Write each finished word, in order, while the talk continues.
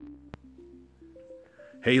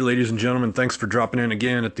Hey, ladies and gentlemen, thanks for dropping in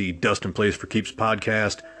again at the Dustin Plays for Keeps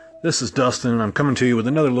podcast. This is Dustin, and I'm coming to you with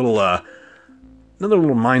another little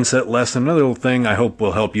mindset lesson, another little thing I hope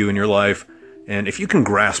will help you in your life. And if you can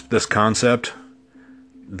grasp this concept,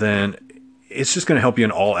 then it's just going to help you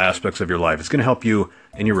in all aspects of your life. It's going to help you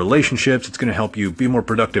in your relationships. It's going to help you be more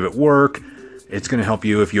productive at work. It's going to help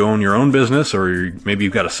you if you own your own business, or maybe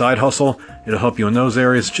you've got a side hustle. It'll help you in those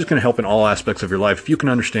areas. It's just going to help in all aspects of your life if you can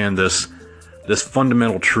understand this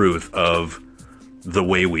fundamental truth of the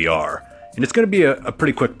way we are. And it's going to be a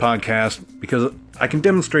pretty quick podcast because I can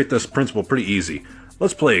demonstrate this principle pretty easy.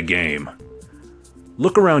 Let's play a game.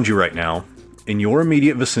 Look around you right now in your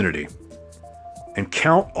immediate vicinity and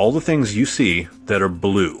count all the things you see that are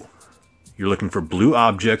blue. You're looking for blue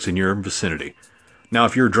objects in your vicinity. Now,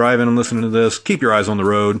 if you're driving and listening to this, keep your eyes on the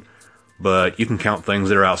road, but you can count things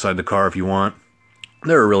that are outside the car if you want.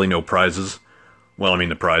 There are really no prizes. Well, I mean,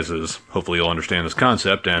 the prize is hopefully you'll understand this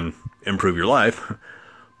concept and improve your life.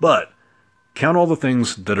 But count all the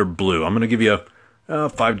things that are blue. I'm going to give you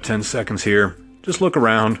 5 to 10 seconds here. Just look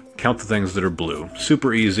around, count the things that are blue.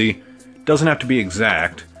 Super easy. Doesn't have to be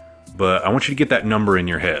exact, but I want you to get that number in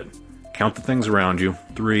your head. Count the things around you.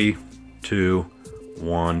 3, 2,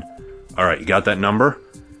 1. All right, you got that number?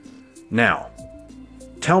 Now,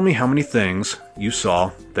 tell me how many things you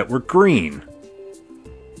saw that were green.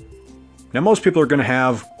 Now, most people are going to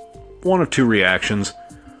have one of two reactions.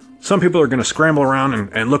 Some people are going to scramble around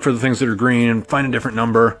and look for the things that are green and find a different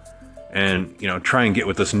number and, try and get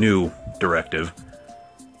with this new directive.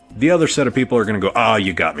 The other set of people are going to go,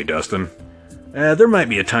 you got me, Dustin. There might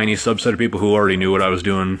be a tiny subset of people who already knew what I was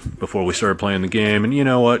doing before we started playing the game, and you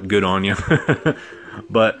know what? Good on you.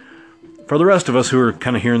 But for the rest of us who are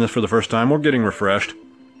kind of hearing this for the first time, we're getting refreshed.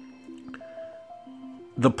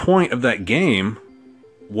 The point of that game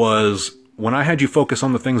was when I had you focus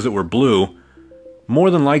on the things that were blue, more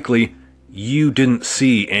than likely you didn't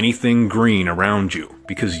see anything green around you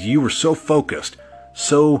because you were so focused,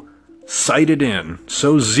 so sighted in,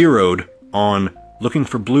 so zeroed on looking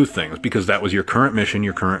for blue things because that was your current mission,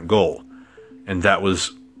 your current goal. And that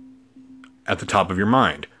was at the top of your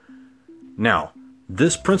mind. Now,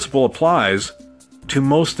 this principle applies to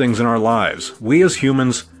most things in our lives. We as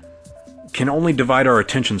humans can only divide our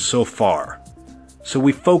attention so far. So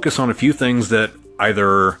we focus on a few things that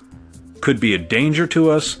either could be a danger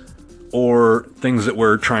to us or things that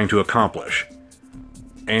we're trying to accomplish.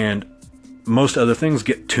 And most other things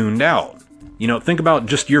get tuned out. Think about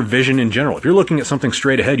just your vision in general. If you're looking at something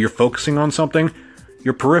straight ahead, you're focusing on something,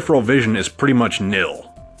 your peripheral vision is pretty much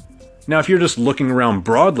nil. Now, if you're just looking around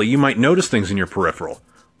broadly, you might notice things in your peripheral.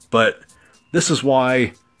 But this is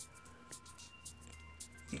why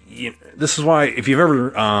if you've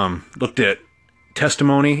ever looked at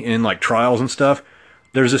testimony in like trials and stuff,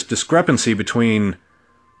 there's this discrepancy between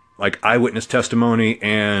like eyewitness testimony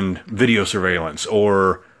and video surveillance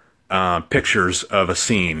or pictures of a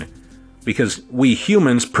scene, because we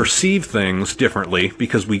humans perceive things differently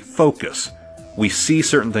because we focus. We see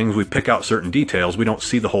certain things, we pick out certain details, we don't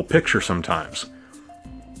see the whole picture sometimes.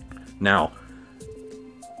 Now,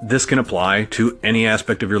 this can apply to any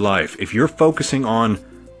aspect of your life. If you're focusing on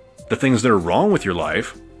the things that are wrong with your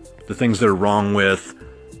life, the things that are wrong with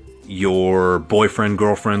your boyfriend,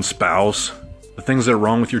 girlfriend, spouse, the things that are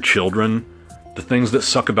wrong with your children, the things that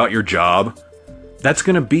suck about your job, that's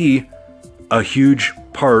going to be a huge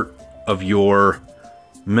part of your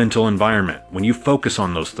mental environment when you focus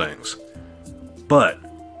on those things. But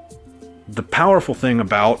the powerful thing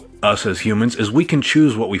about us as humans is we can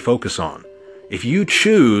choose what we focus on. If you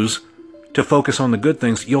choose to focus on the good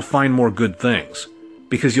things, you'll find more good things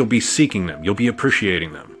because you'll be seeking them. You'll be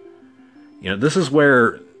appreciating them. This is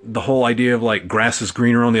where the whole idea of like grass is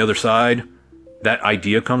greener on the other side, that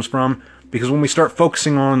idea comes from. Because when we start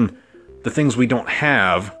focusing on the things we don't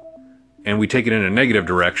have and we take it in a negative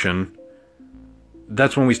direction,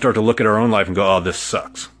 that's when we start to look at our own life and go, this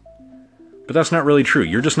sucks. But that's not really true.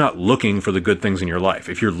 You're just not looking for the good things in your life.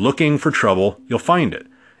 If you're looking for trouble, you'll find it.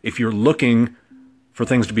 If you're looking for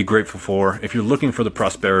things to be grateful for, if you're looking for the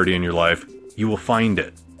prosperity in your life, you will find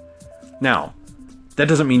it. Now, that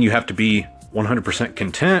doesn't mean you have to be 100%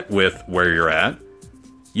 content with where you're at.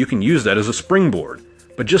 You can use that as a springboard.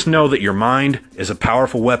 But just know that your mind is a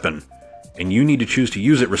powerful weapon, and you need to choose to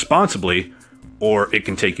use it responsibly, or it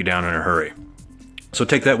can take you down in a hurry. So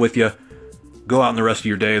take that with you. Go out in the rest of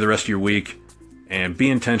your day, the rest of your week, and be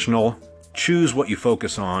intentional. Choose what you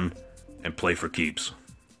focus on, and play for keeps.